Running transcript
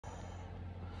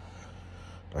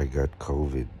I got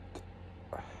COVID.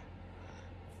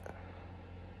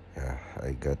 Yeah,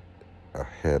 I got a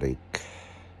headache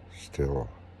still.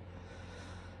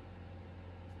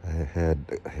 I had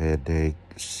a headache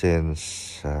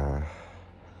since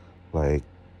like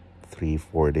 3,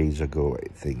 4 days ago, I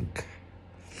think.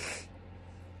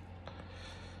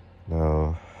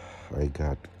 Now I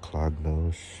got clogged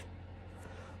nose.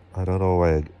 I don't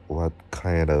know what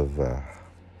kind of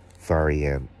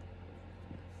variant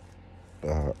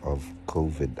of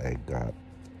COVID I got.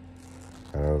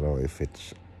 I don't know if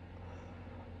it's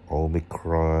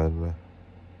Omicron,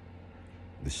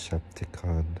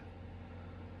 Decepticon.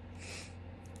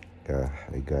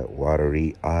 I got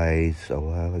watery eyes a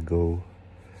while ago.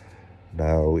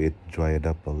 Now it dried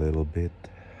up a little bit.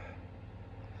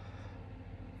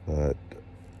 But,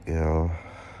 you know,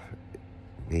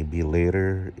 maybe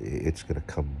later it's gonna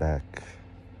come back.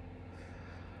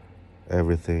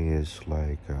 Everything is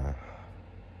like,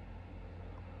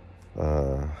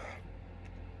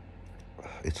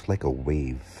 it's like a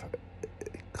wave.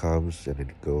 It comes and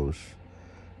it goes,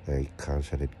 and it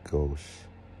comes and it goes.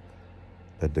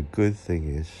 But the good thing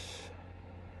is,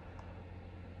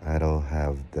 I don't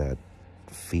have that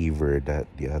fever that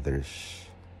the others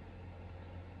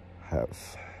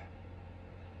have.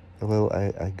 Well,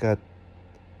 I got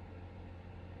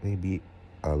maybe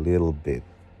a little bit,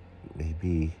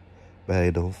 maybe, but I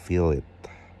don't feel it.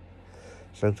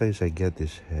 Sometimes I get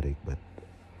this headache, but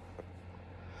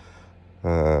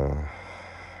uh,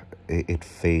 it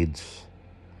fades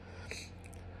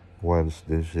once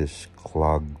this is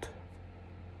clogged.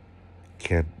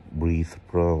 Can't breathe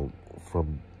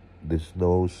from this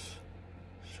nose,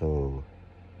 so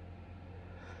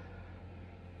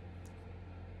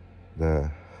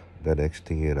the the next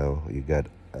thing you know, you got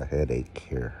a headache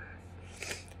here.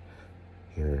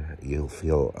 Here you'll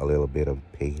feel a little bit of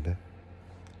pain.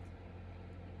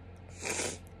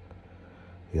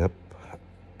 Yep,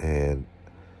 and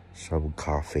some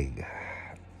coughing.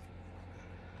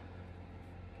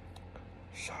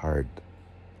 It's hard.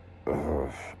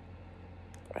 Ugh.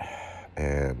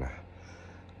 And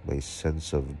my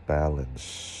sense of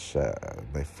balance,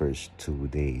 my first 2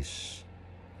 days,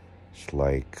 it's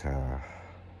like uh,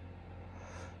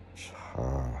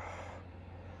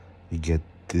 you get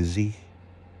dizzy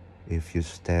if you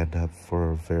stand up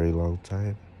for a very long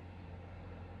time.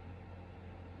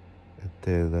 And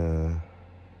then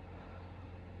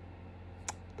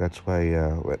that's why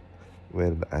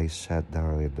when I sat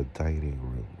down in the dining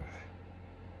room,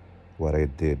 what I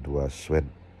did was when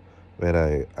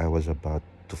I was about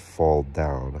to fall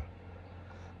down,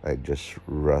 I just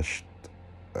rushed.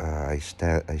 I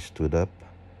stood up,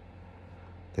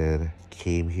 then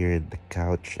came here in the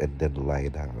couch and then lie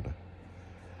down.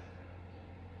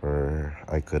 Or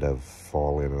I could have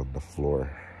fallen on the floor.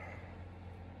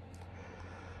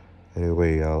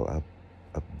 Anyway, I'll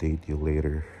update you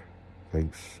later.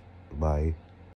 Thanks. Bye.